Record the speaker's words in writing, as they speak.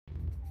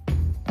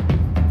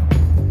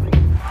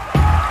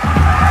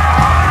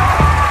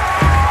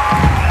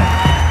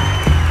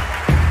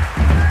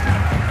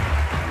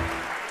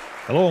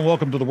Hello and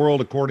welcome to The World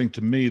According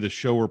to Me, the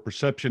show where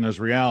perception is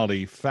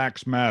reality,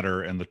 facts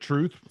matter, and the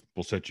truth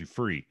will set you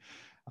free.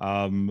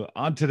 On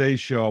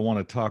today's show, I want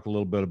to talk a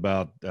little bit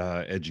about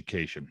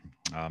education.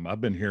 I've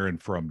been hearing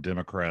from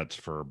Democrats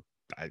for,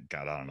 I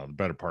don't know, the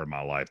better part of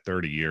my life,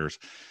 30 years.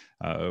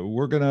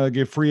 We're going to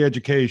give free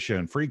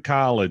education, free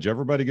college.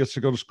 Everybody gets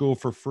to go to school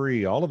for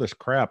free, all of this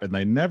crap. And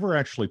they never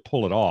actually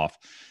pull it off.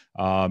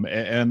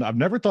 And I've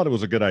never thought it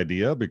was a good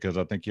idea because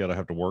I think you ought to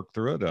have to work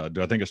through it.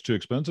 Do I think it's too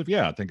expensive?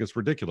 Yeah, I think it's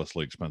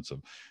ridiculously expensive.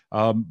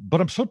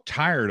 But I'm so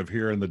tired of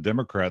hearing the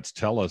Democrats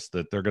tell us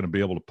that they're going to be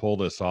able to pull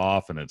this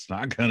off and it's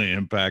not going to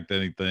impact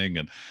anything.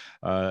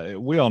 And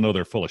we all know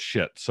they're full of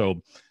shit.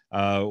 So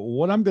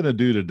what I'm going to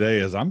do today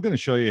is I'm going to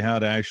show you how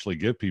to actually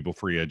give people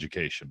free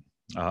education.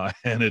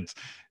 And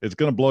it's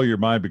going to blow your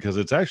mind because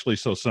it's actually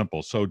so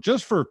simple. So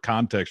just for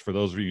context, for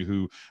those of you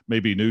who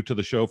may be new to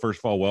the show, first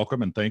of all,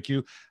 welcome and thank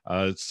you.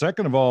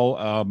 Second of all,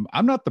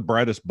 I'm not the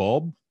brightest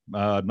bulb,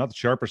 not the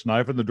sharpest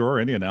knife in the drawer,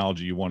 any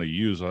analogy you want to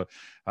use.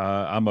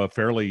 I'm a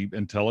fairly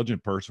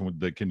intelligent person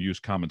that can use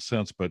common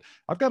sense, but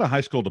I've got a high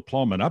school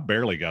diploma and I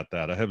barely got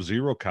that. I have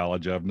zero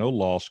college. I have no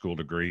law school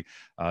degree,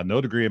 no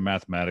degree in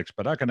mathematics,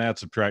 but I can add,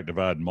 subtract,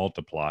 divide, and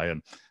multiply.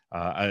 And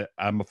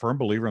I'm a firm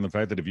believer in the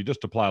fact that if you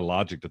just apply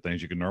logic to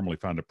things, you can normally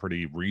find a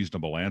pretty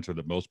reasonable answer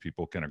that most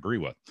people can agree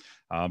with.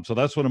 So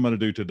that's what I'm going to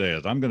do today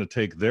is I'm going to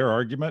take their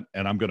argument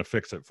and I'm going to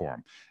fix it for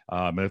them.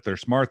 And if they're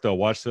smart, they'll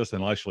watch this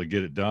and they'll actually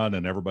get it done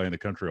and everybody in the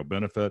country will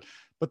benefit,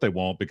 but they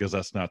won't because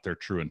that's not their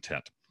true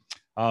intent.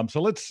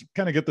 So let's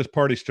kind of get this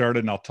party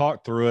started and I'll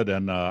talk through it.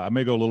 And I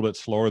may go a little bit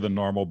slower than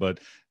normal, but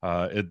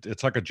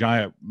it's like a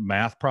giant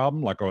math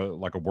problem, like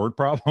a word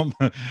problem.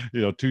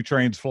 Two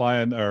trains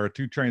flying or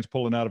two trains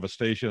pulling out of a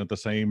station at the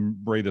same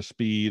rate of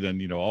speed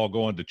and, all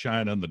going to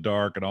China in the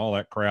dark and all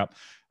that crap.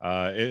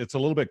 It's a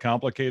little bit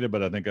complicated,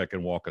 but I think I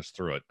can walk us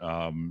through it.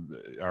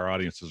 Our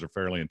audiences are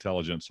fairly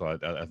intelligent, so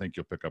I think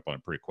you'll pick up on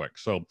it pretty quick.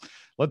 So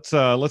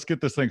let's get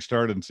this thing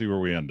started and see where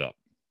we end up.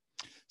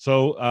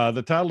 So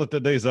the title of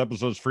today's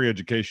episode is Free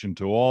Education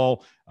to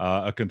All,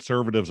 a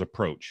Conservative's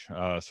Approach.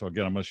 So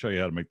again, I'm going to show you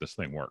how to make this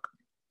thing work.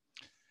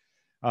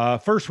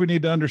 First, we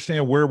need to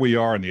understand where we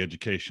are in the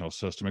educational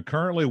system. And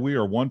currently, we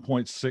are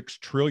 $1.6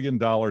 trillion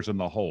in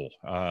the hole.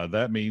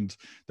 That means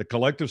the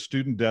collective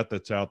student debt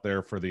that's out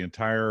there for the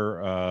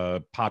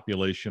entire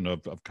population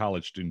of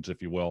college students,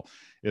 if you will,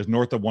 is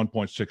north of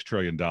 $1.6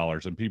 trillion.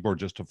 And people are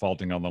just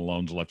defaulting on the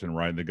loans left and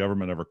right. And the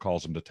government never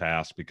calls them to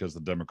task because the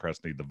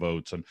Democrats need the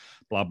votes and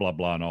blah, blah,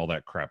 blah, and all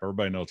that crap.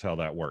 Everybody knows how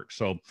that works.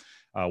 So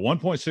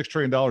 $1.6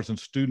 trillion in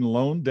student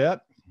loan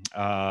debt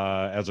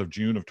as of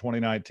June of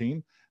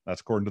 2019.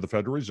 That's according to the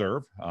Federal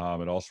Reserve.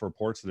 It also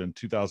reports that in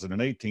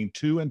 2018,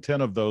 2 in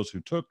 10 of those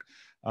who took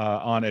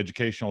on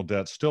educational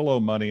debt still owe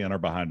money and are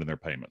behind in their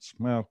payments.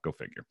 Well, go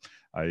figure.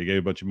 You gave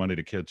a bunch of money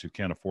to kids who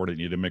can't afford it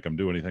and you didn't make them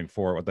do anything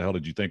for it. What the hell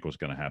did you think was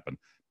going to happen?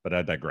 But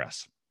I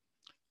digress.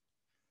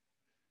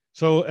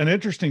 So an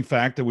interesting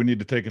fact that we need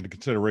to take into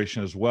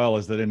consideration as well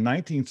is that in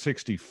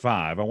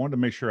 1965, I wanted to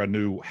make sure I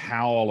knew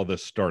how all of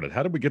this started.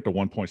 How did we get to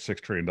 $1.6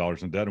 trillion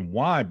in debt? And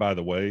why, by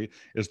the way,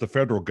 is the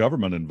federal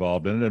government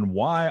involved in it? And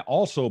why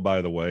also,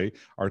 by the way,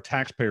 are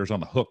taxpayers on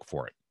the hook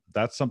for it?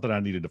 That's something I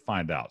needed to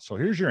find out. So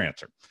here's your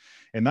answer.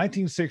 In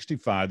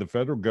 1965, the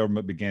federal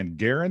government began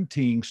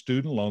guaranteeing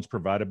student loans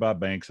provided by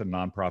banks and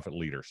nonprofit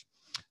leaders.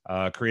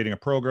 Creating a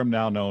program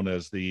now known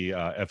as the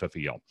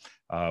FFEL,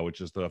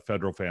 which is the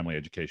Federal Family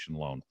Education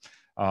Loan.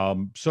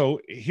 So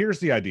here's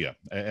the idea.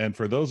 And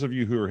for those of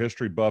you who are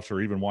history buffs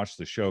or even watched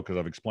the show, because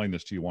I've explained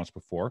this to you once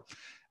before,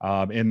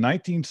 in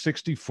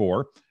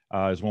 1964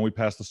 is when we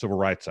passed the Civil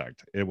Rights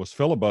Act. It was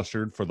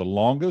filibustered for the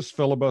longest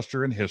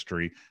filibuster in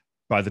history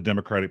by the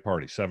Democratic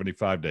Party,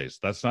 75 days.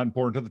 That's not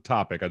important to the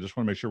topic. I just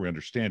want to make sure we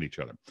understand each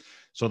other.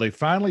 So they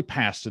finally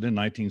passed it in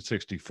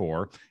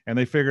 1964, and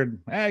they figured,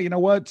 hey, you know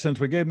what? Since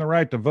we gave them the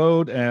right to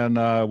vote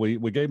and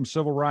we gave them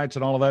civil rights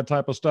and all of that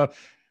type of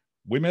stuff,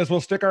 we may as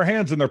well stick our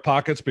hands in their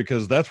pockets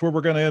because that's where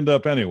we're going to end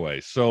up anyway.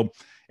 So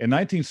in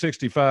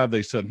 1965,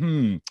 they said,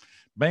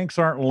 banks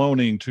aren't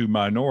loaning to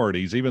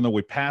minorities, even though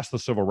we passed the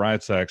Civil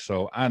Rights Act.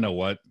 So I know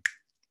what.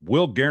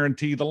 Will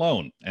guarantee the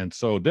loan. And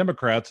so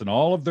Democrats, in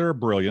all of their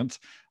brilliance,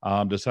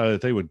 decided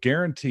that they would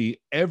guarantee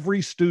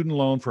every student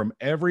loan from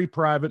every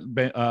private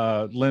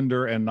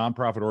lender and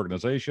nonprofit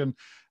organization.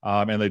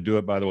 And they do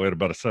it, by the way, at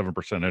about a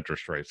 7%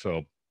 interest rate.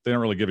 So they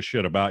don't really give a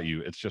shit about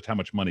you. It's just how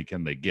much money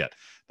can they get.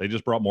 They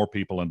just brought more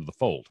people into the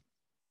fold.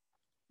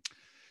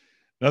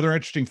 Another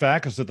interesting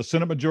fact is that the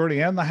Senate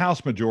majority and the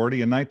House majority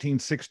in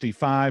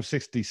 1965,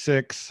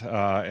 66,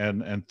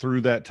 and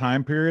through that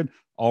time period,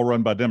 all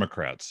run by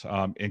Democrats.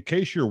 In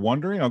case you're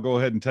wondering, I'll go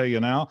ahead and tell you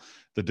now,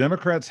 the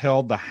Democrats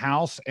held the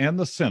House and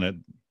the Senate,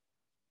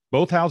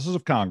 both houses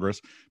of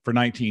Congress, for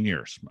 19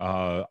 years.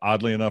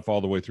 Oddly enough,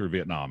 all the way through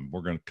Vietnam.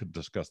 We're going to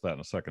discuss that in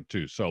a second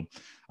too. So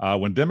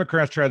when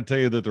Democrats try to tell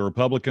you that the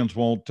Republicans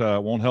won't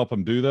help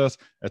them do this,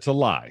 it's a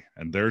lie.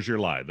 And there's your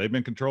lie. They've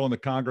been controlling the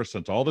Congress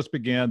since all this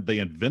began. They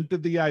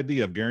invented the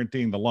idea of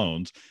guaranteeing the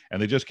loans,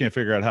 and they just can't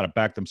figure out how to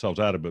back themselves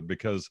out of it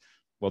because,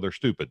 well, they're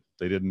stupid.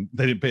 They didn't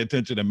pay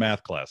attention in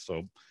math class.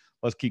 So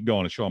let's keep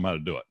going and show them how to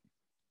do it.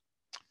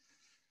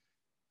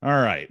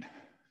 All right.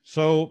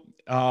 So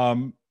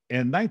in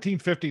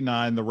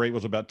 1959, the rate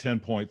was about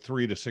 10.3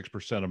 to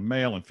 6% of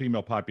male and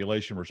female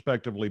population,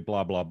 respectively,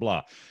 blah, blah,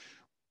 blah.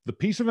 The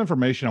piece of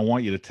information I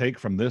want you to take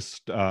from this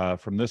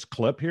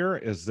clip here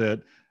is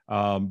that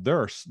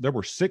there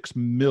were 6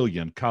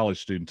 million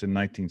college students in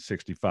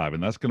 1965,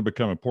 and that's going to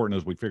become important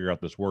as we figure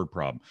out this word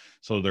problem.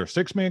 So there are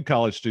 6 million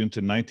college students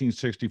in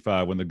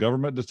 1965 when the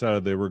government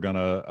decided they were going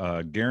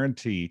to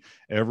guarantee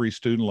every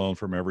student loan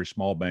from every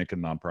small bank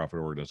and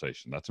nonprofit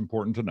organization. That's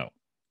important to know.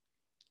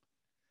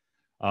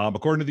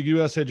 According to the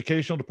U.S.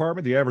 Educational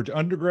Department, the average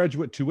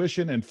undergraduate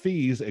tuition and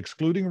fees,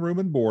 excluding room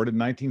and board, in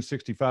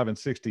 1965 and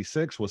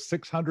 66 was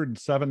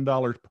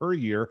 $607 per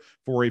year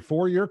for a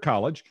 4-year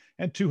college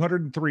and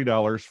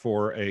 $203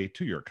 for a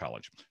 2-year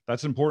college.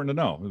 That's important to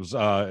know.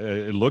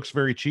 It looks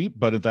very cheap,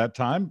 but at that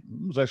time,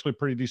 it was actually a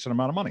pretty decent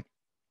amount of money.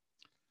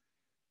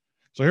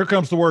 So here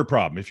comes the word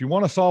problem. If you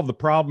want to solve the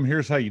problem,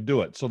 here's how you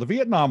do it. So the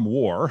Vietnam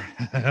War,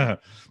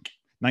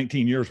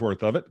 19 years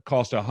worth of it,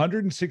 cost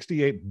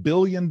 $168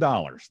 billion.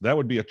 That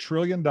would be $1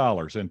 trillion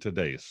in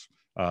today's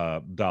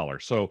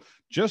dollars. So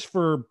just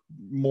for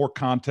more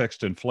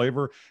context and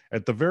flavor,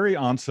 at the very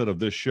onset of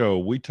this show,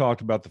 we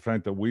talked about the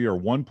fact that we are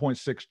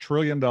 $1.6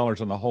 trillion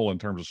in the hole in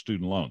terms of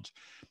student loans.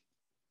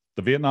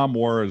 The Vietnam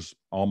War is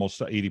almost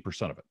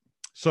 80% of it.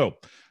 So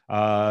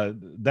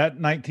that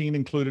 19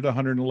 included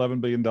 $111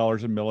 billion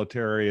in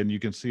military, and you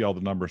can see all the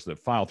numbers that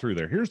file through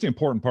there. Here's the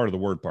important part of the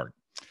word part,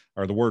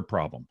 or the word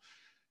problem.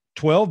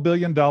 $12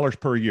 billion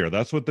per year.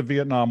 That's what the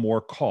Vietnam War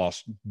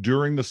cost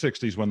during the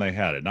 60s when they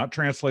had it, not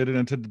translated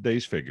into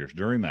today's figures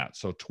during that.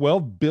 So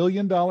 $12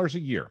 billion a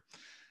year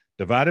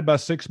divided by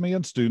 6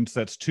 million students,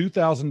 that's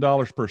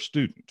 $2,000 per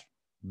student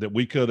that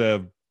we could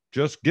have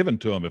just given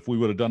to them if we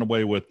would have done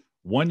away with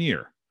 1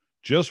 year,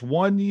 just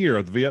 1 year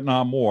of the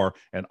Vietnam War,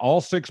 and all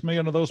 6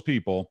 million of those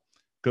people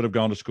could have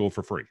gone to school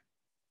for free.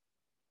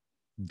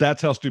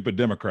 That's how stupid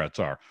Democrats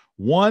are.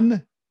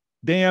 1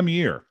 damn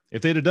year.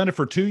 If they'd have done it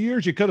for 2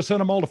 years, you could have sent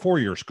them all to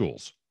 4-year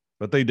schools,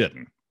 but they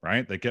didn't,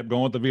 right? They kept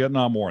going with the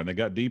Vietnam War and they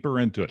got deeper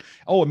into it.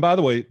 Oh, and by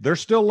the way, they're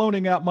still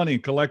loaning out money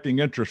and collecting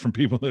interest from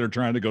people that are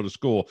trying to go to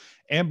school.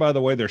 And by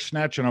the way, they're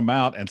snatching them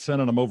out and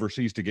sending them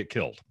overseas to get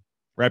killed.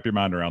 Wrap your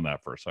mind around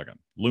that for a second.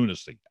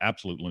 Lunacy,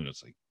 absolute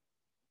lunacy.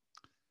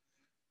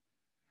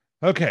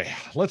 Okay,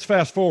 let's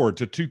fast forward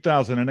to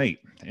 2008.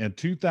 In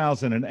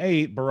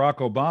 2008, Barack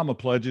Obama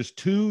pledges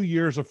 2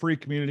 years of free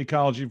community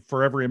college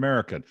for every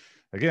American.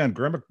 Again,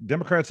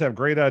 Democrats have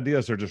great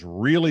ideas. They're just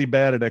really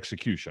bad at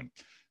execution.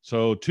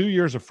 So 2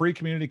 years of free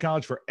community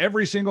college for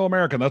every single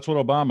American. That's what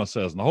Obama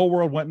says. And the whole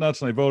world went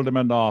nuts and they voted him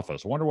into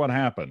office. I wonder what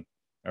happened.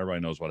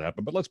 Everybody knows what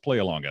happened, but let's play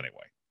along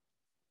anyway.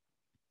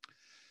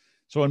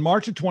 So in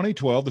March of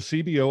 2012, the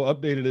CBO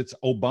updated its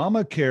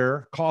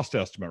Obamacare cost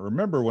estimate.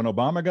 Remember, when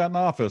Obama got in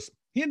office,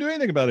 he didn't do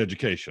anything about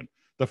education.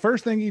 The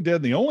first thing he did,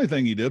 and the only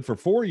thing he did for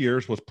 4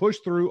 years, was push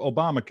through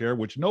Obamacare,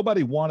 which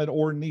nobody wanted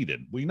or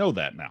needed. We know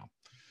that now.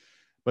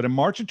 But in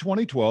March of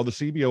 2012, the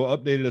CBO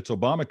updated its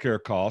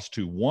Obamacare cost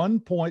to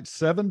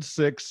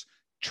 $1.76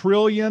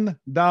 trillion.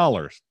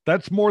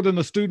 That's more than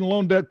the student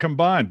loan debt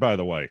combined, by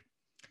the way.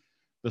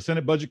 The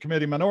Senate Budget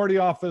Committee Minority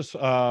Office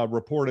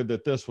reported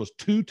that this was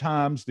 2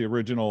 times the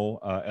original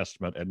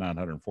estimate at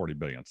 $940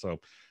 billion. So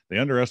they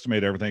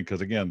underestimate everything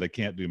because, again, they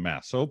can't do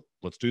math. So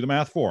let's do the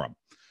math for them.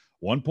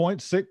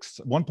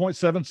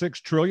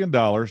 $1.76 trillion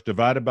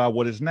divided by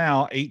what is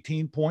now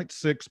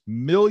 18.6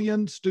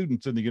 million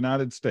students in the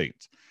United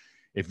States.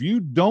 If you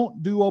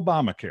don't do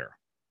Obamacare,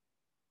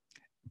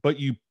 but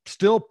you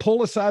still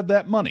pull aside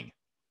that money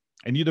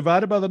and you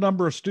divide it by the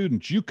number of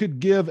students, you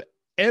could give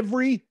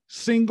every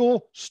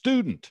single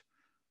student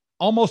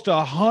almost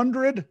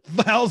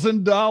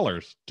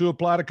 $100,000 to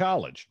apply to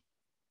college.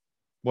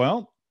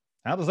 Well,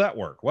 how does that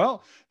work?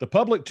 Well, the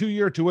public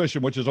 2-year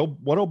tuition, which is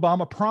what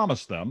Obama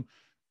promised them,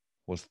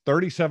 was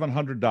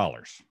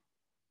 $3,700.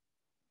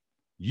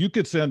 You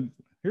could send,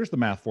 here's the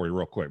math for you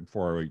real quick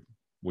before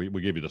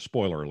we give you the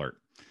spoiler alert.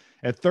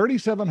 At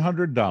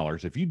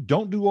 $3,700, if you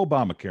don't do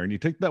Obamacare and you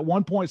take that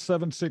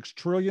 $1.76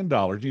 trillion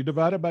and you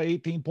divide it by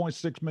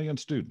 18.6 million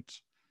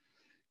students,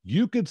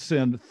 you could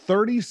send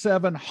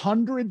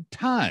 3,700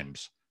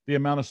 times the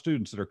amount of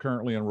students that are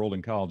currently enrolled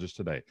in colleges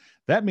today.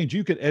 That means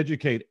you could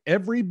educate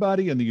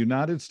everybody in the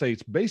United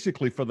States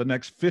basically for the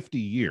next 50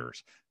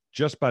 years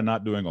just by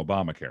not doing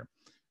Obamacare.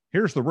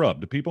 Here's the rub.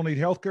 Do people need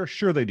health care?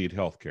 Sure, they need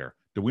health care.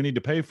 Do we need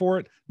to pay for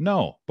it?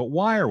 No. But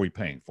why are we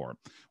paying for it?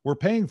 We're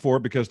paying for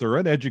it because they're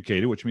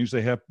uneducated, which means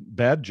they have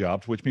bad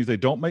jobs, which means they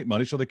don't make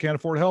money, so they can't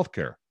afford health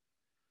care.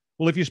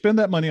 Well, if you spend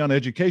that money on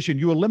education,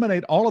 you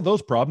eliminate all of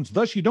those problems.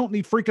 Thus, you don't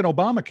need freaking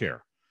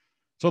Obamacare.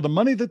 So the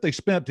money that they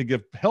spent to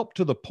give help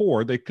to the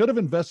poor, they could have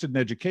invested in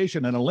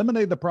education and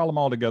eliminated the problem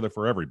altogether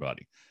for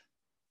everybody.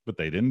 But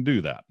they didn't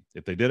do that.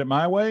 If they did it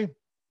my way,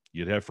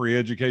 you'd have free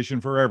education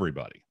for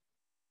everybody.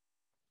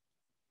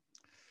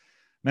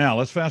 Now,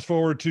 let's fast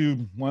forward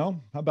to, well,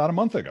 about a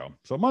month ago.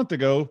 So a month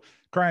ago,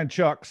 Crying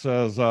Chuck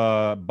says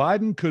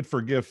Biden could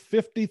forgive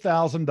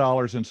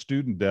 $50,000 in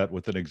student debt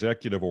with an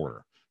executive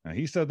order. Now,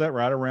 he said that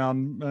right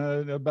around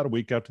about a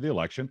week after the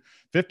election.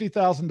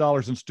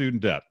 $50,000 in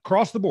student debt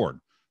across the board.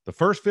 The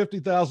first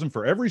 $50,000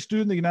 for every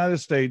student in the United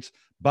States,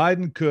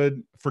 Biden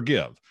could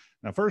forgive.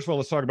 Now, first of all,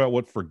 let's talk about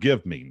what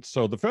forgive means.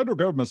 So the federal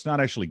government's not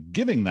actually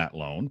giving that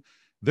loan.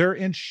 They're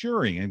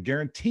insuring and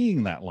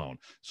guaranteeing that loan.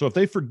 So if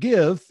they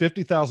forgive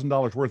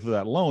 $50,000 worth of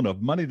that loan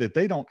of money that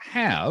they don't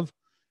have,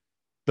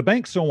 the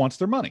bank still wants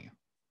their money.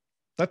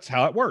 That's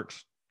how it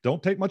works.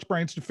 Don't take much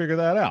brains to figure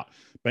that out.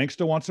 Bank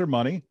still wants their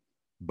money.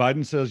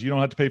 Biden says you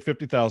don't have to pay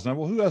 $50,000.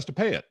 Well, who has to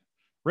pay it?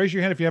 Raise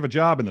your hand if you have a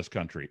job in this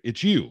country.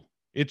 It's you.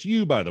 It's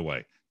you, by the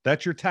way.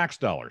 That's your tax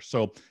dollars.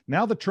 So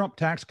now the Trump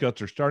tax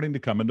cuts are starting to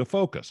come into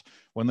focus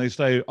when they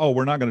say, oh,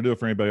 we're not going to do it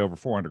for anybody over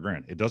 400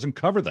 grand. It doesn't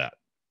cover that.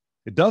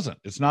 It doesn't.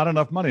 It's not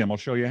enough money. I'm going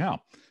to show you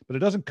how. But it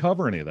doesn't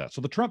cover any of that.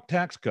 So the Trump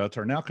tax cuts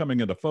are now coming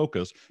into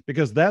focus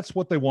because that's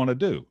what they want to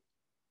do.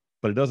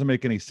 But it doesn't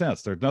make any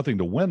sense. There's nothing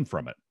to win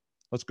from it.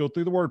 Let's go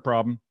through the word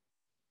problem.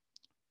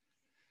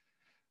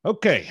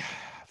 Okay.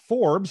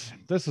 Forbes,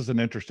 this is an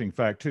interesting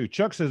fact too.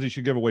 Chuck says he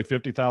should give away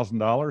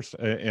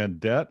 $50,000 in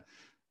debt,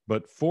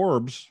 but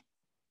Forbes,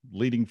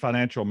 leading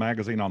financial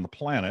magazine on the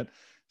planet,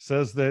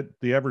 says that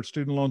the average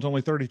student loan is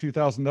only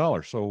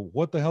 $32,000. So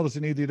what the hell does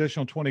he need the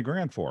additional 20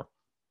 grand for?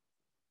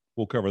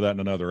 We'll cover that in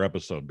another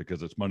episode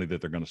because it's money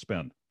that they're going to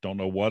spend. Don't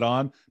know what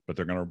on, but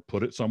they're going to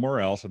put it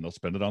somewhere else and they'll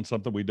spend it on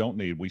something we don't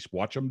need. We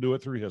watch them do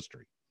it through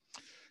history.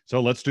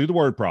 So let's do the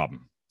word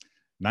problem.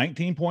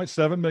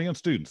 19.7 million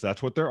students.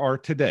 That's what there are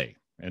today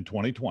in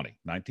 2020.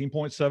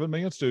 19.7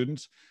 million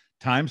students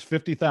times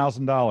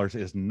 $50,000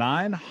 is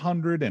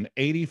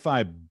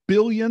 $985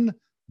 billion.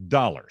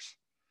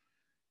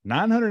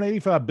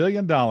 $985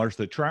 billion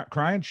that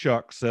Crying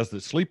Chuck says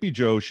that Sleepy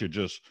Joe should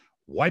just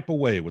wipe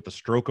away with the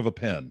stroke of a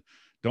pen.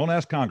 Don't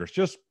ask Congress,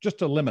 just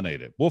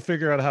eliminate it. We'll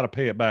figure out how to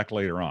pay it back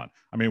later on.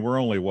 I mean,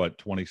 we're only,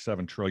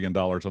 $27 trillion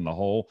on the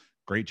whole.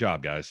 Great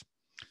job, guys.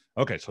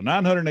 Okay, so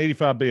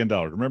 $985 billion.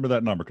 Remember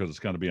that number because it's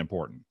going to be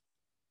important.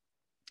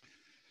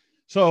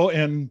 So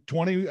in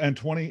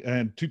 2020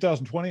 and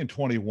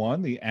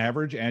 21, the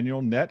average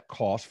annual net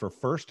cost for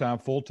first-time,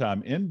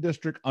 full-time,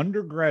 in-district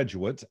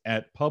undergraduates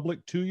at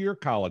public two-year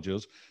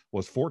colleges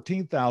was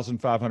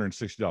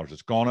 $14,560.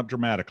 It's gone up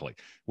dramatically,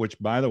 which,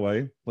 by the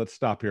way, let's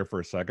stop here for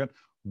a second.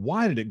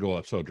 Why did it go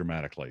up so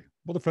dramatically?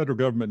 Well, the federal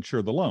government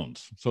insured the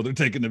loans, so they're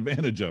taking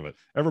advantage of it.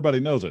 Everybody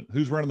knows it.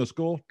 Who's running the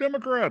school?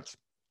 Democrats.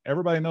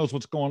 Everybody knows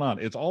what's going on.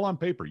 It's all on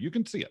paper. You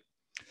can see it.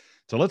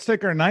 So let's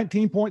take our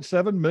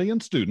 19.7 million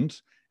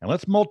students and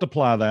let's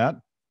multiply that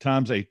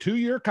times a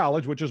two-year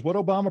college, which is what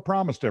Obama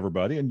promised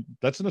everybody. And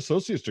that's an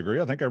associate's degree.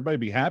 I think everybody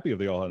would be happy if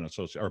they all had an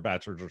associate or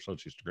bachelor's or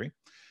associate's degree.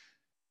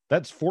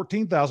 That's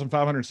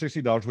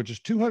 $14,560, which is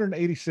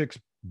 $286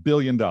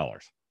 billion,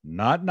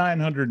 not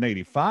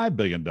 $985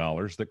 billion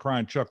that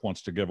Crying Chuck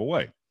wants to give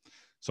away.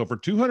 So for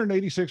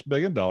 $286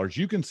 billion,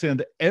 you can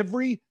send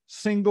every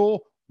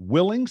single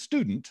willing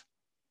student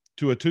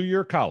to a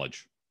two-year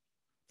college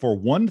for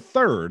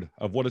 1/3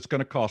 of what it's going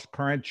to cost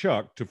Crying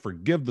Chuck to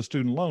forgive the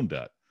student loan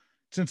debt.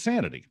 It's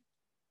insanity.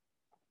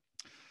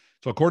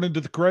 So according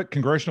to the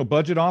Congressional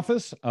Budget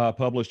Office,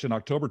 published in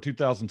October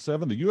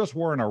 2007, the U.S.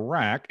 war in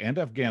Iraq and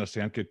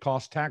Afghanistan could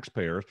cost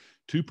taxpayers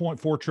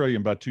 $2.4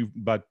 trillion by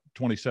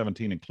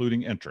 2017,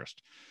 including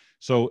interest.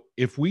 So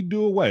if we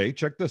do away,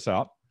 check this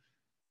out,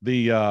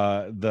 the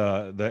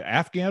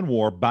Afghan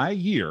war by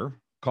year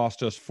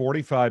cost us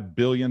 $45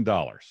 billion.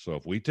 So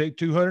if we take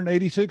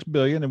 $286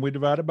 billion and we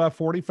divide it by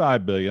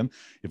 $45 billion,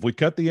 if we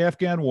cut the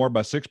Afghan war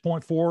by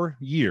 6.4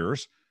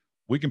 years,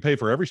 we can pay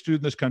for every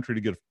student in this country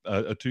to get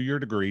a two-year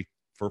degree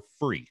for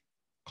free.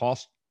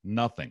 Cost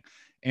nothing.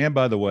 And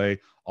by the way,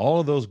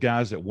 all of those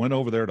guys that went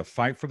over there to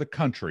fight for the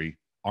country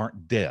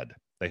aren't dead.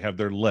 They have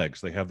their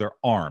legs. They have their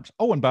arms.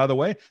 Oh, and by the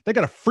way, they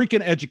got a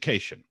freaking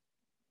education.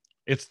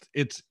 It's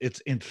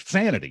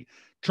insanity.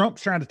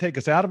 Trump's trying to take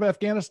us out of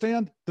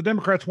Afghanistan. The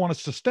Democrats want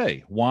us to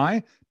stay.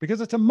 Why?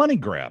 Because it's a money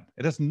grab.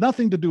 It has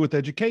nothing to do with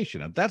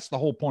education. And that's the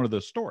whole point of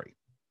this story.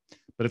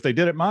 But if they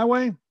did it my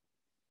way,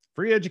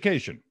 free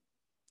education.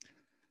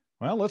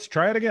 Well, let's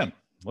try it again.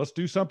 Let's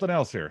do something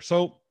else here.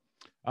 So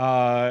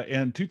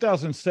in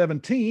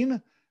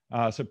 2017,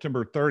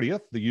 September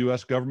 30th, the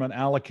U.S. government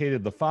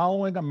allocated the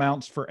following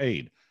amounts for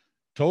aid.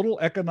 Total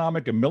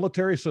economic and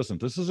military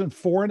assistance. This is in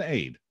foreign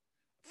aid.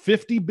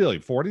 $50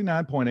 billion,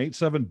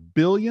 $49.87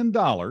 billion,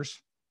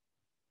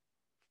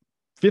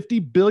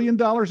 $50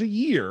 billion a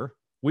year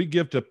we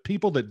give to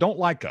people that don't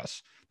like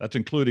us. That's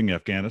including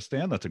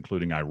Afghanistan. That's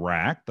including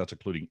Iraq. That's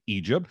including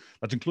Egypt.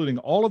 That's including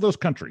all of those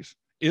countries.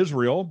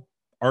 Israel,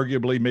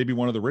 arguably maybe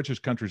one of the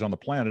richest countries on the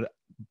planet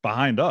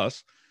behind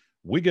us.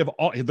 We give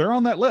all, they're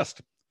on that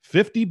list.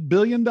 $50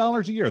 billion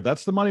a year.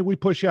 That's the money we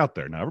push out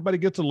there. Now, everybody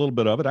gets a little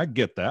bit of it. I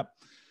get that.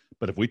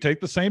 But if we take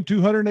the same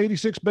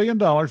 $286 billion,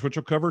 which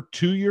will cover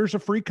 2 years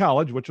of free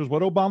college, which is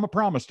what Obama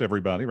promised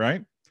everybody,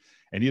 right?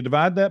 And you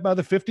divide that by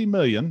the 50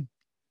 million,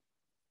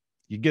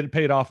 you get it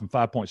paid off in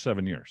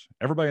 5.7 years.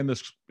 Everybody in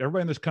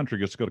this country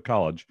gets to go to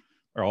college,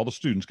 or all the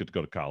students get to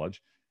go to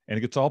college, and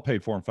it gets all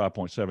paid for in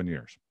 5.7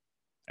 years.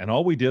 And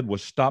all we did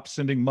was stop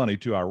sending money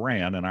to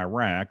Iran and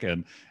Iraq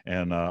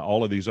and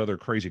all of these other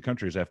crazy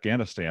countries,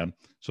 Afghanistan,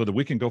 so that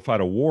we can go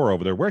fight a war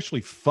over there. We're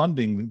actually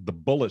funding the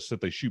bullets that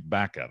they shoot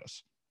back at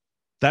us.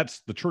 That's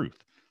the truth.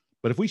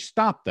 But if we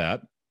stop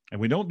that and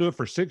we don't do it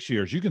for 6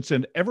 years, you can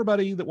send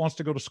everybody that wants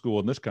to go to school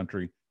in this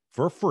country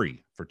for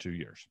free for 2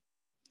 years.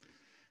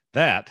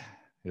 That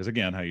is,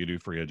 again, how you do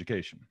free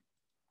education.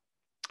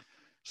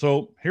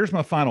 So here's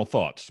my final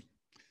thoughts.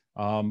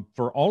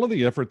 For all of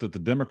the effort that the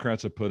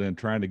Democrats have put in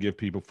trying to give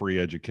people free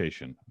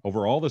education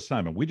over all this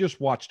time, and we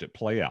just watched it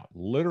play out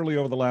literally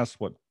over the last,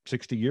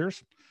 60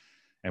 years,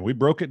 and we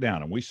broke it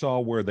down and we saw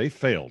where they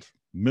failed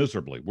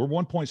miserably. We're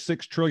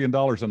 $1.6 trillion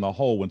in the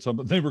hole when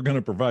something they were going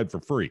to provide for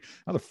free.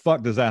 How the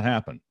fuck does that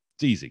happen?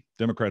 It's easy.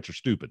 Democrats are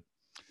stupid.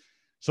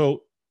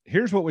 So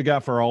here's what we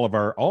got for all of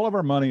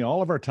our money,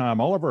 all of our time,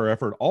 all of our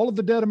effort, all of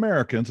the dead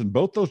Americans in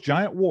both those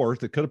giant wars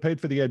that could have paid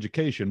for the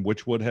education,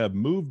 which would have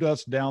moved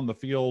us down the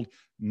field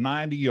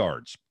 90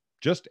 yards,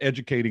 just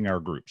educating our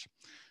groups.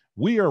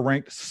 We are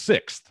ranked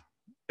 6th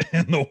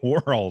in the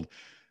world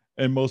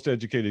in most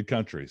educated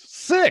countries.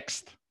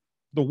 6th,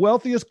 the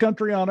wealthiest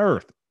country on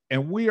earth.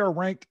 And we are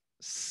ranked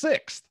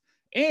 6th.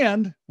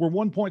 And we're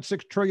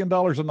 $1.6 trillion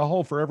in the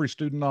hole for every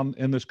student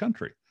in this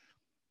country.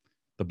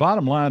 The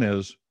bottom line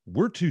is,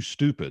 we're too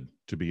stupid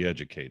to be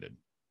educated.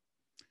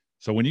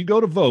 So when you go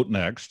to vote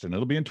next, and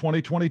it'll be in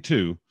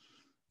 2022,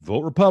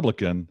 vote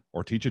Republican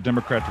or teach a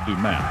Democrat to do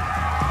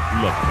math.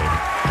 We love you, baby.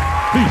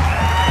 Peace.